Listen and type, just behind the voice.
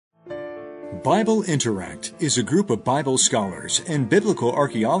Bible Interact is a group of Bible scholars and biblical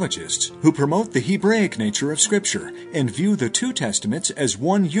archaeologists who promote the Hebraic nature of Scripture and view the two Testaments as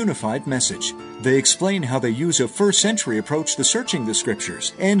one unified message. They explain how they use a first-century approach to searching the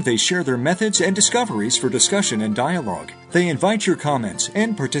Scriptures, and they share their methods and discoveries for discussion and dialogue. They invite your comments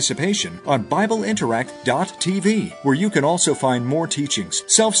and participation on BibleInteract.tv, where you can also find more teachings,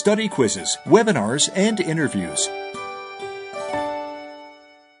 self-study quizzes, webinars, and interviews.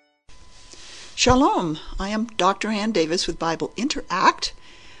 Shalom, I am Dr. Ann Davis with Bible Interact.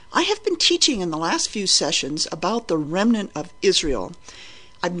 I have been teaching in the last few sessions about the remnant of Israel.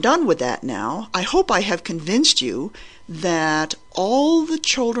 I'm done with that now. I hope I have convinced you that all the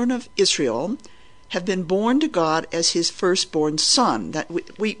children of Israel have been born to God as his firstborn son. That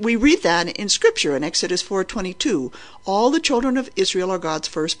we read that in Scripture in Exodus 4:22. All the children of Israel are God's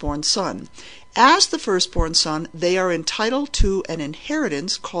firstborn son. As the firstborn son, they are entitled to an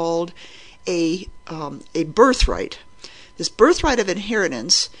inheritance called a birthright. This birthright of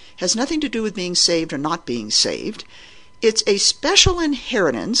inheritance has nothing to do with being saved or not being saved. It's a special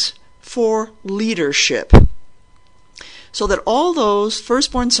inheritance for leadership, so that all those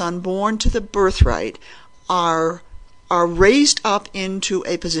firstborn sons born to the birthright are raised up into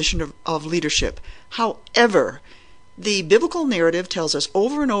a position of leadership. However, the biblical narrative tells us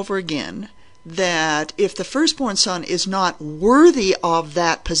over and over again that if the firstborn son is not worthy of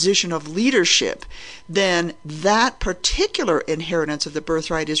that position of leadership, then that particular inheritance of the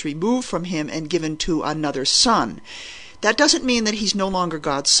birthright is removed from him and given to another son. That doesn't mean that he's no longer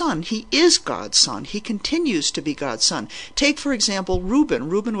God's son. He is God's son. He continues to be God's son. Take, for example, Reuben.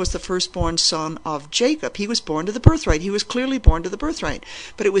 Reuben was the firstborn son of Jacob. He was born to the birthright. He was clearly born to the birthright.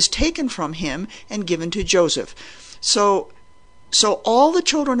 But it was taken from him and given to Joseph. So all the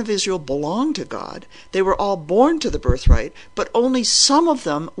children of Israel belong to God. They were all born to the birthright, but only some of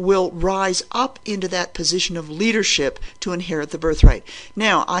them will rise up into that position of leadership to inherit the birthright.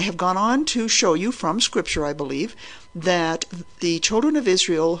 Now, I have gone on to show you from Scripture, I believe, that the children of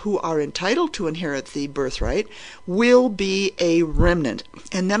Israel who are entitled to inherit the birthright will be a remnant.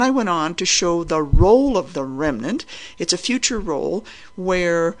 And then I went on to show the role of the remnant. It's a future role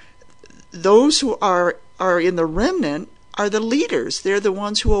where those who are in the remnant are the leaders. They're the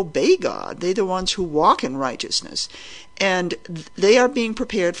ones who obey God. They're the ones who walk in righteousness. And they are being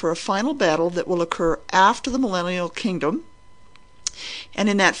prepared for a final battle that will occur after the millennial kingdom. And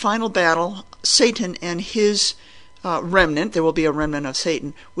in that final battle, Satan and his remnant, there will be a remnant of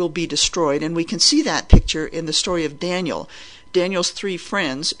Satan, will be destroyed. And we can see that picture in the story of Daniel. Daniel's three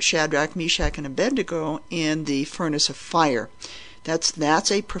friends, Shadrach, Meshach, and Abednego, in the furnace of fire.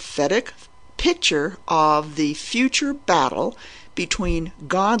 That's a prophetic picture of the future battle between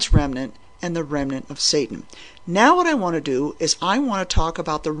God's remnant and the remnant of Satan. Now what I want to do is I want to talk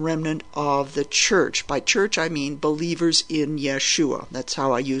about the remnant of the church. By church I mean believers in Yeshua. That's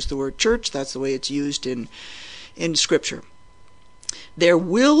how I use the word church. That's the way it's used in Scripture. There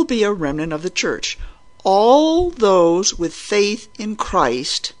will be a remnant of the church. All those with faith in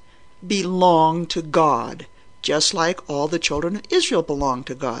Christ belong to God, just like all the children of Israel belong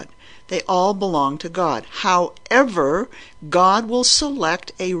to God. They all belong to God. However, God will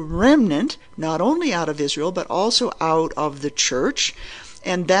select a remnant, not only out of Israel, but also out of the church.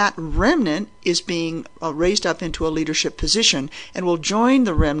 And that remnant is being raised up into a leadership position and will join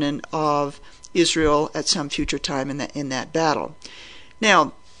the remnant of Israel at some future time in that battle.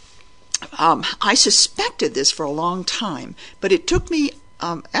 Now, I suspected this for a long time, but it took me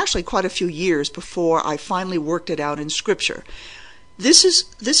actually quite a few years before I finally worked it out in Scripture. This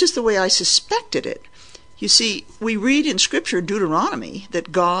is the way I suspected it. You see, we read in Scripture, Deuteronomy,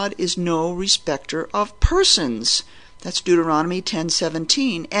 that God is no respecter of persons. That's Deuteronomy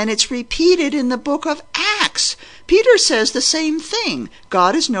 10:17, and it's repeated in the book of Acts. Peter says the same thing.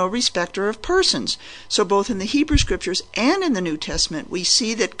 God is no respecter of persons. So both in the Hebrew Scriptures and in the New Testament, we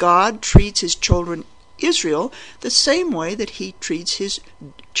see that God treats his children Israel the same way that he treats his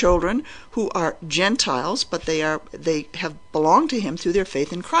children who are Gentiles, but they have belonged to him through their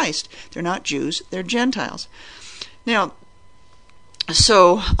faith in Christ. They're not Jews, they're Gentiles. Now,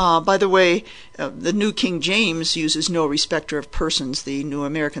 so, by the way, the New King James uses no respecter of persons. The New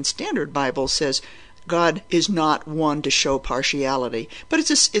American Standard Bible says God is not one to show partiality. But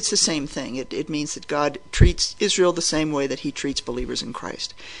it's the same thing. It means that God treats Israel the same way that he treats believers in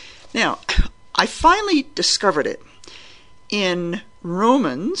Christ. Now, I finally discovered it in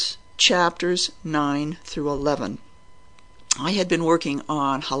Romans chapters 9 through 11. I had been working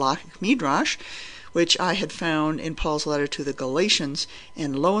on Halakhic Midrash, which I had found in Paul's letter to the Galatians,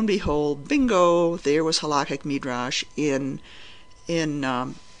 and lo and behold, bingo, there was Halakhic Midrash in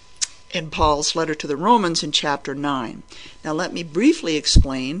in Paul's letter to the Romans in chapter 9. Now let me briefly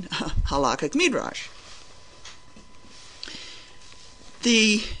explain Halakhic Midrash.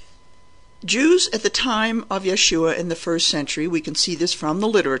 The Jews at the time of Yeshua in the first century, we can see this from the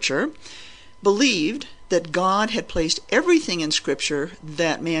literature, believed that God had placed everything in Scripture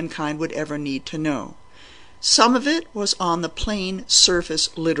that mankind would ever need to know. Some of it was on the plain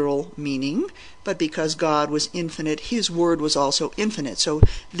surface literal meaning, but because God was infinite, His Word was also infinite. So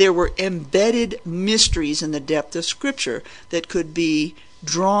there were embedded mysteries in the depth of Scripture that could be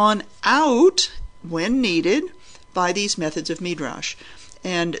drawn out when needed by these methods of Midrash.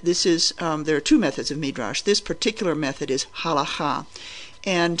 And this is, there are two methods of Midrash. This particular method is halakha.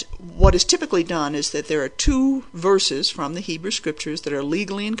 And what is typically done is that there are two verses from the Hebrew Scriptures that are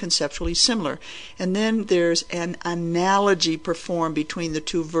legally and conceptually similar, and then there's an analogy performed between the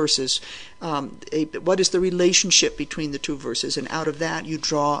two verses. What is the relationship between the two verses? And out of that you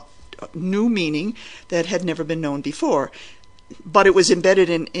draw new meaning that had never been known before. But it was embedded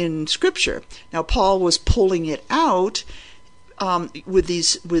in Scripture. Now Paul was pulling it out with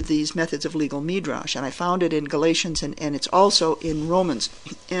these methods of legal midrash, and I found it in Galatians, and it's also in Romans.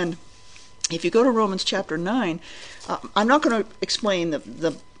 And if you go to Romans chapter 9, I'm not going to explain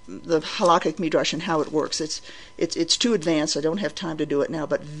the halakhic midrash and how it works. It's too advanced. I don't have time to do it now.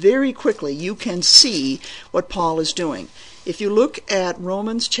 But very quickly, you can see what Paul is doing. If you look at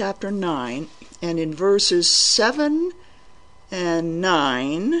Romans chapter 9, and in verses 7 and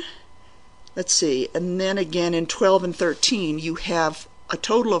 9. Let's see, and then again in 12 and 13, you have a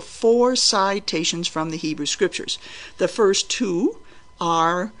total of 4 citations from the Hebrew Scriptures. The first 2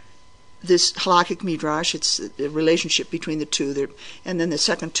 are this halakhic midrash, it's the relationship between the two there, and then the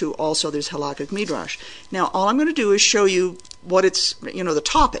second 2 also there's halakhic midrash. Now, all I'm going to do is show you what it's, the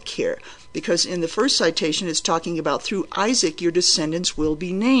topic here, because in the first citation it's talking about through Isaac your descendants will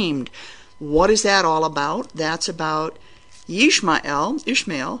be named. What is that all about? That's about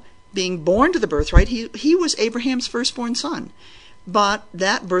Ishmael, being born to the birthright. He was Abraham's firstborn son, but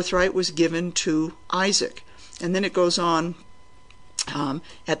that birthright was given to Isaac. And then it goes on,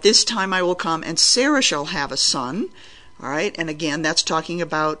 at this time I will come, and Sarah shall have a son. All right, and again, that's talking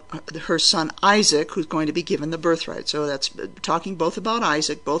about her son Isaac, who's going to be given the birthright. So that's talking both about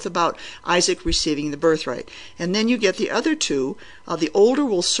Isaac receiving the birthright. And then you get the other 2. The older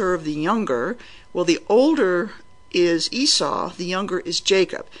will serve the younger. Well, the older is Esau, the younger is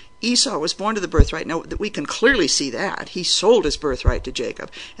Jacob. Esau was born to the birthright. Now, we can clearly see that. He sold his birthright to Jacob,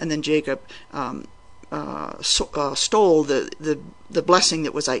 and then Jacob stole the blessing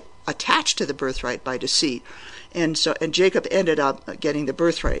that was attached to the birthright by deceit. And Jacob ended up getting the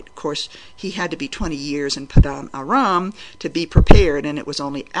birthright. Of course, he had to be 20 years in Padan Aram to be prepared, and it was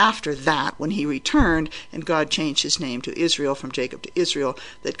only after that, when he returned, and God changed his name to Israel from Jacob to Israel,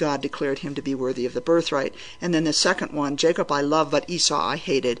 that God declared him to be worthy of the birthright. And then the second one, Jacob I love, but Esau I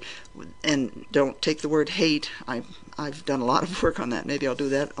hated. And don't take the word hate. I've done a lot of work on that. Maybe I'll do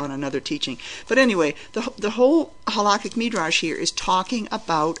that on another teaching. But anyway, the whole halakhic midrash here is talking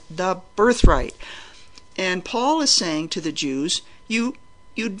about the birthright. And Paul is saying to the Jews, you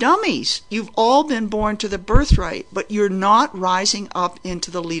dummies, you've all been born to the birthright, but you're not rising up into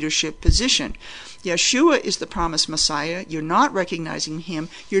the leadership position. Yeshua is the promised Messiah. You're not recognizing him.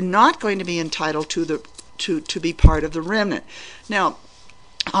 You're not going to be entitled to be part of the remnant. Now,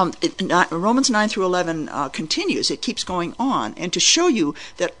 Romans 9 through 11 continues. It keeps going on. And to show you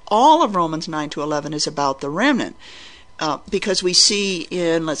that all of Romans 9 to 11 is about the remnant, because we see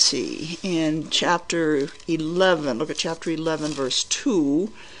in chapter 11, look at chapter 11, verse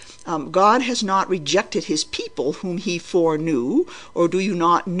 2, God has not rejected his people whom he foreknew, or do you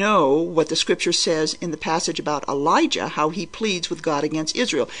not know what the Scripture says in the passage about Elijah, how he pleads with God against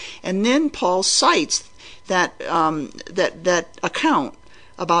Israel? And then Paul cites that account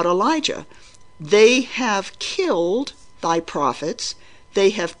about Elijah. They have killed thy prophets, they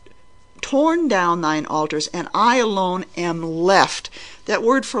have torn down thine altars, and I alone am left. That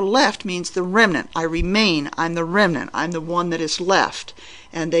word for left means the remnant. I remain. I'm the remnant. I'm the one that is left,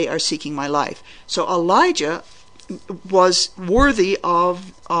 and they are seeking my life. So Elijah was worthy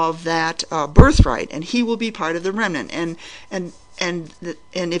of that birthright, and he will be part of the remnant. And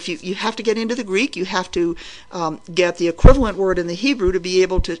if you have to get into the Greek, you have to get the equivalent word in the Hebrew to be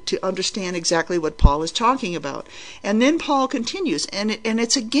able to understand exactly what Paul is talking about. And then Paul continues, and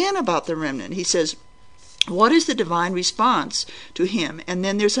it's again about the remnant. He says, what is the divine response to him? And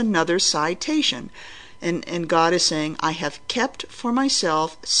then there's another citation. And God is saying, I have kept for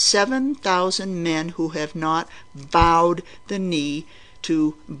myself 7,000 men who have not bowed the knee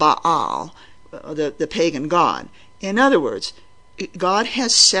to Baal, the pagan god. In other words, God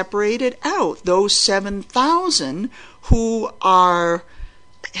has separated out those 7,000 who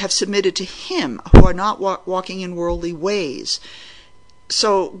have submitted to him, who are not walking in worldly ways.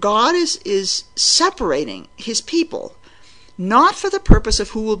 So God is separating his people, not for the purpose of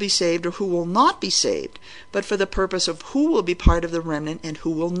who will be saved or who will not be saved, but for the purpose of who will be part of the remnant and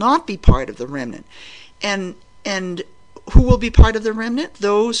who will not be part of the remnant. And who will be part of the remnant?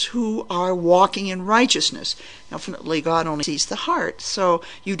 Those who are walking in righteousness. Definitely, God only sees the heart, so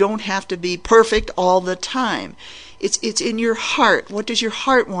you don't have to be perfect all the time. It's in your heart. What does your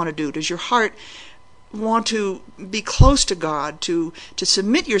heart want to do? Does your heart want to be close to God, to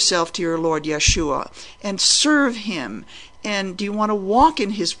submit yourself to your Lord Yeshua and serve him? And do you want to walk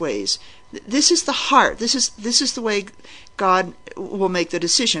in his ways? This is the heart. This is the way God will make the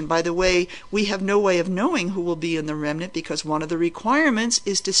decision. By the way, we have no way of knowing who will be in the remnant, because one of the requirements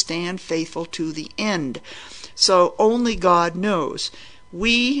is to stand faithful to the end. So only God knows.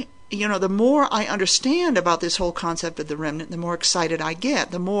 The more I understand about this whole concept of the remnant, the more excited I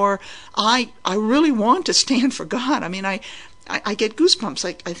get. The more I really want to stand for God. I mean, I get goosebumps.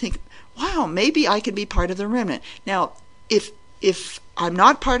 I think, wow, maybe I could be part of the remnant. Now, if I'm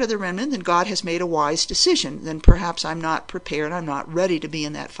not part of the remnant, then God has made a wise decision. Then perhaps I'm not prepared, I'm not ready to be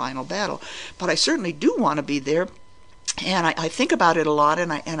in that final battle. But I certainly do want to be there, and I think about it a lot,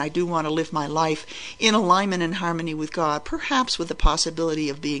 and I do want to live my life in alignment and harmony with God, perhaps with the possibility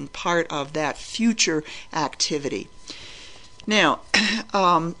of being part of that future activity. Now,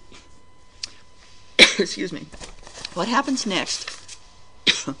 excuse me, what happens next?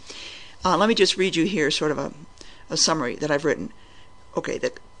 Let me just read you here sort of a summary that I've written. Okay,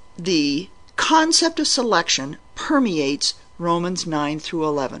 the concept of selection permeates Romans 9 through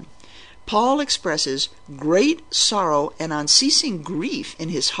 11. Paul expresses great sorrow and unceasing grief in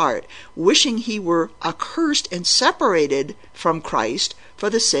his heart, wishing he were accursed and separated from Christ for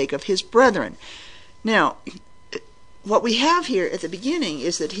the sake of his brethren. Now, what we have here at the beginning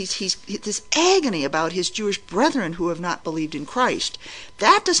is that he's this agony about his Jewish brethren who have not believed in Christ.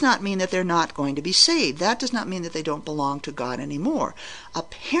 That does not mean that they're not going to be saved. That does not mean that they don't belong to God anymore.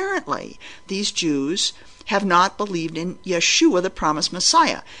 Apparently, these Jews have not believed in Yeshua, the promised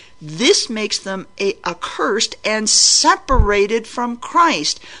Messiah. This makes them accursed and separated from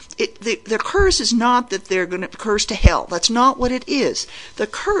Christ. The curse is not that they're going to curse to hell. That's not what it is. The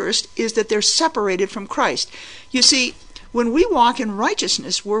curse is that they're separated from Christ. You see, when we walk in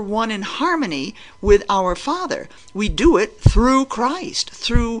righteousness, we're one in harmony with our Father. We do it through Christ,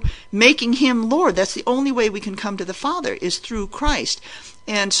 through making him Lord. That's the only way we can come to the Father, is through Christ.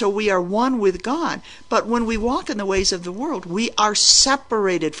 And so we are one with God. But when we walk in the ways of the world, we are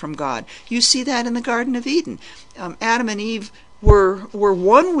separated from God. You see that in the Garden of Eden. Adam and Eve were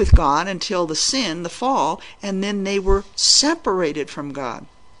one with God until the sin, the fall, and then they were separated from God.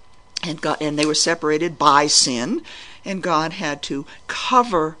 And they were separated by sin, and God had to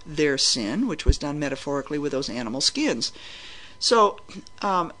cover their sin, which was done metaphorically with those animal skins. So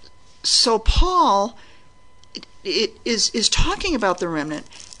Paul is talking about the remnant,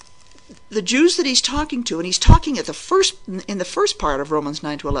 the Jews that he's talking to, and he's talking in the first part of Romans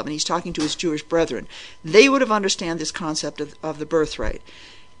 9 to 11, he's talking to his Jewish brethren. They would have understood this concept of the birthright.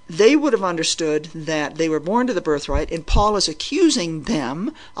 They would have understood that they were born to the birthright, and Paul is accusing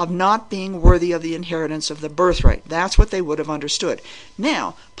them of not being worthy of the inheritance of the birthright. That's what they would have understood.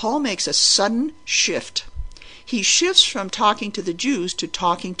 Now, Paul makes a sudden shift. He shifts from talking to the Jews to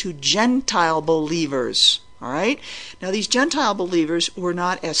talking to Gentile believers. All right? Now, these Gentile believers were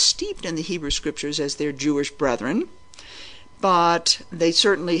not as steeped in the Hebrew Scriptures as their Jewish brethren, but they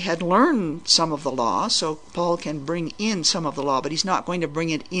certainly had learned some of the law, so Paul can bring in some of the law, but he's not going to bring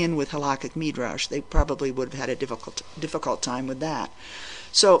it in with halakhic midrash. They probably would have had a difficult time with that.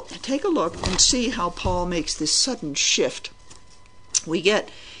 So take a look and see how Paul makes this sudden shift. We get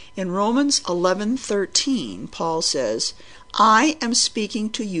in Romans 11:13, Paul says, I am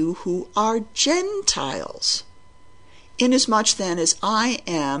speaking to you who are Gentiles, inasmuch then as I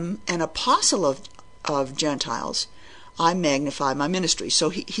am an apostle of Gentiles, I magnify my ministry. So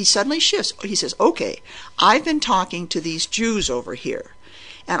he suddenly shifts. He says, okay, I've been talking to these Jews over here,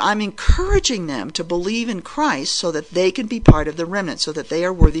 and I'm encouraging them to believe in Christ so that they can be part of the remnant, so that they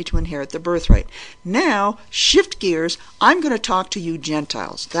are worthy to inherit the birthright. Now, shift gears. I'm going to talk to you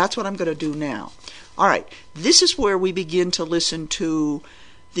Gentiles. That's what I'm going to do now. All right, this is where we begin to listen to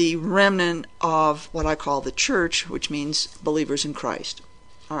the remnant of what I call the church, which means believers in Christ.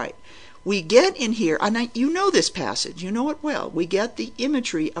 All right, we get in here, and you know this passage, you know it well. We get the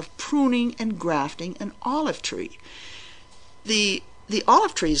imagery of pruning and grafting an olive tree. The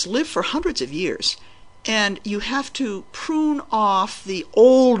olive trees live for hundreds of years, And you have to prune off the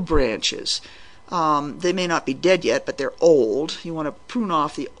old branches. They may not be dead yet, but they're old. You want to prune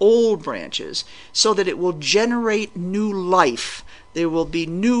off the old branches so that it will generate new life. There will be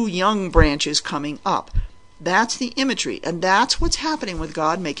new young branches coming up. That's the imagery, and that's what's happening with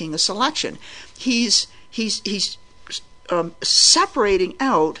God making a selection. He's separating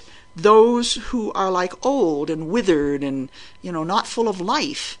out those who are like old and withered and not full of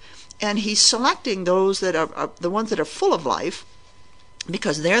life, and he's selecting those that are the ones that are full of life,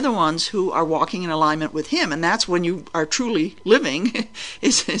 because they're the ones who are walking in alignment with him. And that's when you are truly living,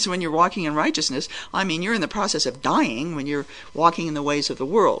 is when you're walking in righteousness. I mean, you're in the process of dying when you're walking in the ways of the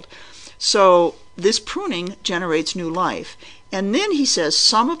world. So this pruning generates new life. And then he says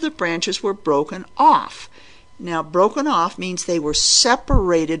some of the branches were broken off. Now, broken off means they were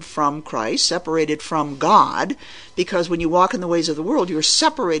separated from Christ, separated from God, because when you walk in the ways of the world, you're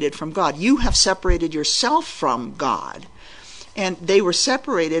separated from God. You have separated yourself from God. And they were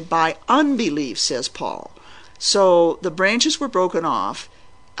separated by unbelief, says Paul. So the branches were broken off,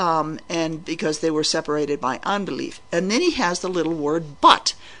 and because they were separated by unbelief. And then he has the little word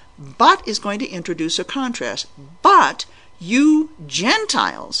but. But is going to introduce a contrast. But you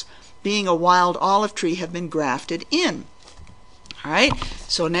Gentiles, being a wild olive tree, have been grafted in. All right?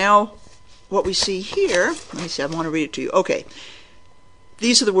 So now what we see here, let me see, I want to read it to you. Okay.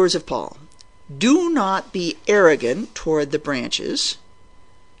 These are the words of Paul. Do not be arrogant toward the branches,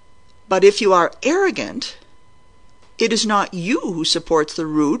 but if you are arrogant, it is not you who supports the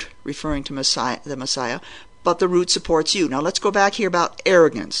root, referring to the Messiah, but the root supports you. Now let's go back here about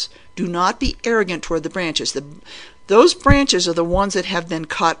arrogance. Do not be arrogant toward the branches. Those branches are the ones that have been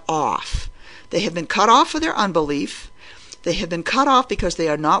cut off. They have been cut off for their unbelief. They have been cut off because they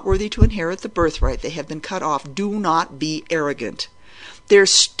are not worthy to inherit the birthright. They have been cut off. Do not be arrogant. They're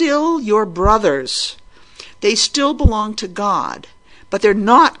still your brothers. They still belong to God, but they're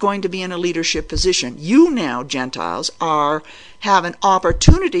not going to be in a leadership position. You now, Gentiles, have an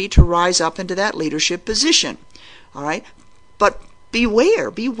opportunity to rise up into that leadership position. All right? But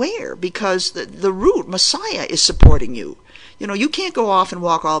beware, because the root, Messiah, is supporting you. You can't go off and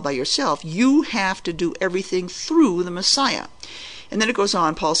walk all by yourself. You have to do everything through the Messiah. And then it goes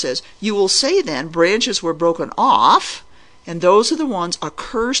on, Paul says, you will say then, branches were broken off, and those are the ones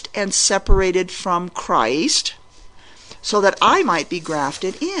accursed and separated from Christ, so that I might be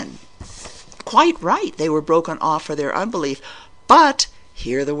grafted in. Quite right, they were broken off for their unbelief. But,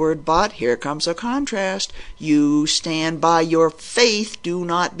 hear the word but, here comes a contrast. You stand by your faith, do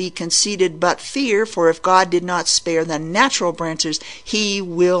not be conceited, but fear, for if God did not spare the natural branches, he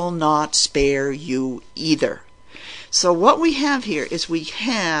will not spare you either. So what we have here is we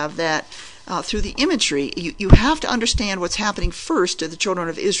have that through the imagery, you have to understand what's happening first to the children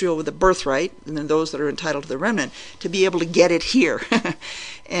of Israel with the birthright, and then those that are entitled to the remnant, to be able to get it here.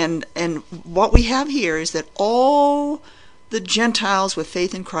 and what we have here is that all the Gentiles with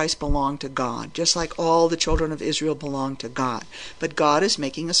faith in Christ belong to God, just like all the children of Israel belong to God. But God is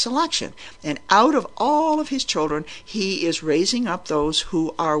making a selection. And out of all of his children, he is raising up those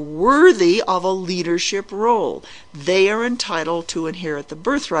who are worthy of a leadership role. They are entitled to inherit the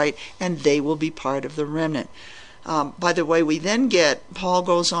birthright, and they will be part of the remnant. By the way, we then get, Paul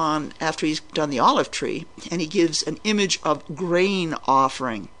goes on after he's done the olive tree, and he gives an image of grain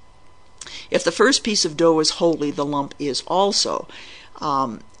offering. If the first piece of dough is holy, the lump is also.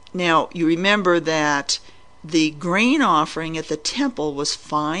 Now, you remember that the grain offering at the temple was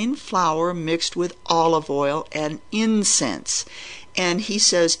fine flour mixed with olive oil and incense. And he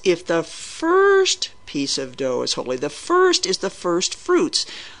says, if the first piece of dough is holy, the first is the first fruits.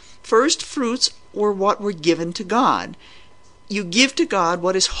 First fruits were what were given to God. You give to God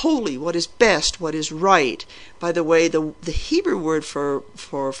what is holy, what is best, what is right. By the way, the Hebrew word for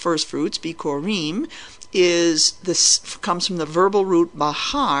first fruits, bikurim, comes from the verbal root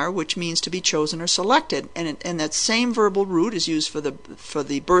bahar, which means to be chosen or selected, and that same verbal root is used for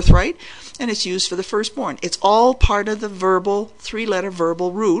the birthright, and it's used for the firstborn. It's all part of the verbal 3-letter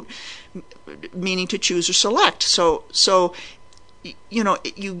verbal root, meaning to choose or select. So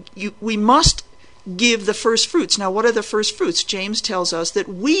we must give the first fruits. Now, what are the first fruits? James tells us that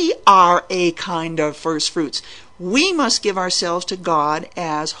we are a kind of first fruits. We must give ourselves to God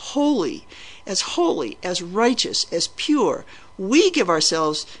as holy, as righteous, as pure. We give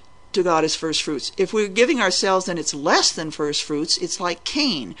ourselves to God as first fruits. If we're giving ourselves and it's less than first fruits, it's like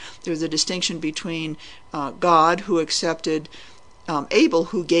Cain. There's a distinction between God, who accepted Abel,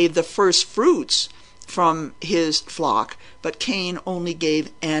 who gave the first fruits from his flock, but Cain only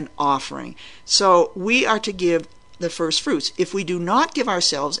gave an offering. So we are to give the first fruits. If we do not give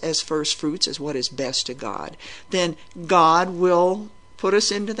ourselves as first fruits, as what is best to God, then God will put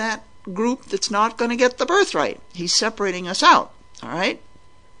us into that group that's not going to get the birthright. He's separating us out. All right?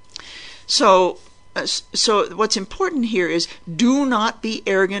 So what's important here is do not be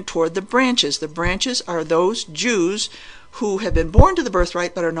arrogant toward the branches. The branches are those Jews who have been born to the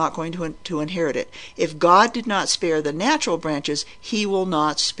birthright but are not going to inherit it. If God did not spare the natural branches, he will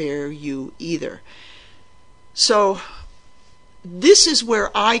not spare you either. So this is where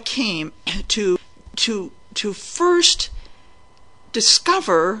I came to first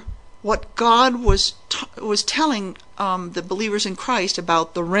discover what God was telling the believers in Christ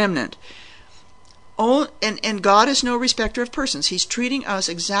about the remnant. Oh, and God is no respecter of persons. He's treating us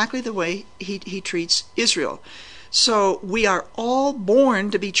exactly the way he treats Israel. So we are all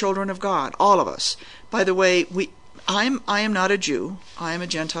born to be children of God, all of us. By the way, I am not a Jew. I am a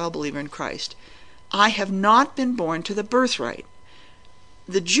Gentile believer in Christ. I have not been born to the birthright.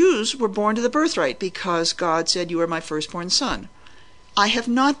 The Jews were born to the birthright because God said, "You are my firstborn son." I have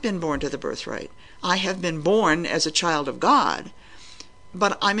not been born to the birthright. I have been born as a child of God,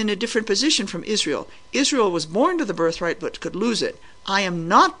 but I'm in a different position from Israel. Israel was born to the birthright but could lose it. I am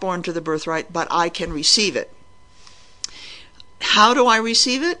not born to the birthright, but I can receive it. How do I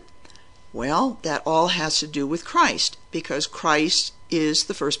receive it? Well, that all has to do with Christ, because Christ is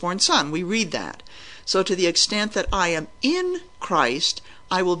the firstborn son. We read that. So to the extent that I am in Christ,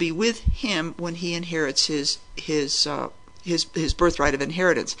 I will be with him when he inherits his birthright of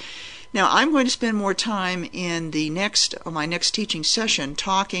inheritance. Now, I'm going to spend more time in my next teaching session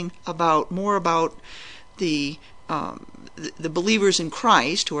talking more about the believers in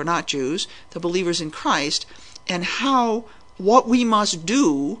Christ, who are not Jews, the believers in Christ, and what we must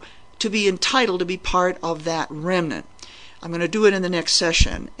do to be entitled to be part of that remnant. I'm going to do it in the next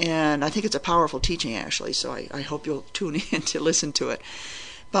session, and I think it's a powerful teaching, actually, so I hope you'll tune in to listen to it.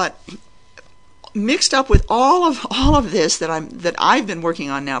 But mixed up with all of this that I've been working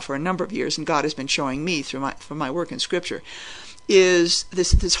on now for a number of years, and God has been showing me from my work in Scripture, is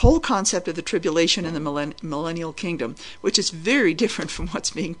this whole concept of the tribulation and the millennial kingdom, which is very different from what's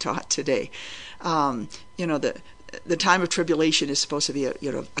being taught today. The time of tribulation is supposed to be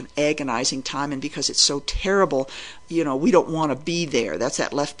an agonizing time, and because it's so terrible, we don't want to be there. That's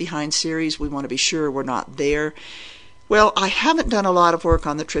that Left Behind series. We want to be sure we're not there. Well, I haven't done a lot of work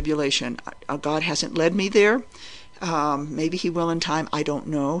on the tribulation. God hasn't led me there. Maybe he will in time. I don't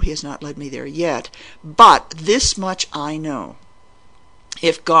know. He has not led me there yet. But this much I know.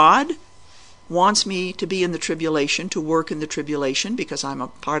 If God wants me to be in the tribulation, to work in the tribulation, because I'm a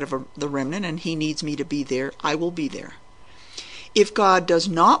part of the remnant and he needs me to be there, I will be there. If God does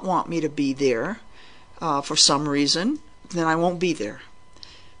not want me to be there for some reason, then I won't be there.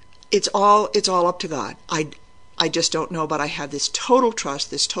 It's all up to God. I just don't know, but I have this total trust,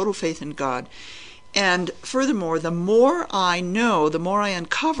 this total faith in God. And furthermore, the more I know, the more I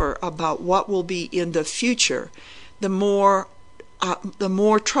uncover about what will be in the future, the more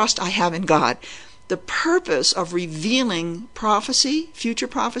trust I have in God. The purpose of revealing prophecy, future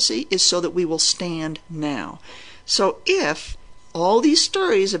prophecy, is so that we will stand now. So if all these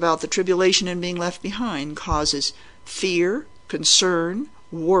stories about the tribulation and being left behind causes fear, concern,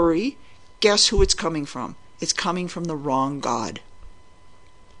 worry, guess who it's coming from? It's coming from the wrong God.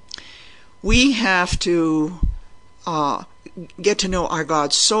 We have to get to know our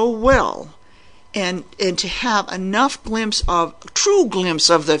God so well, and to have enough true glimpse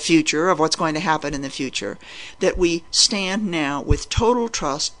of the future, of what's going to happen in the future, that we stand now with total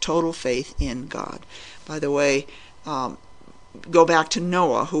trust, total faith in God. By the way, go back to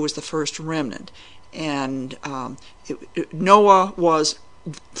Noah, who was the first remnant. And Noah was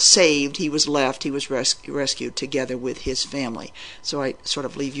saved, he was rescued together with his family. So I sort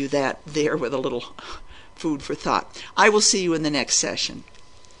of leave you there with a little food for thought. I will see you in the next session.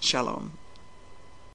 Shalom.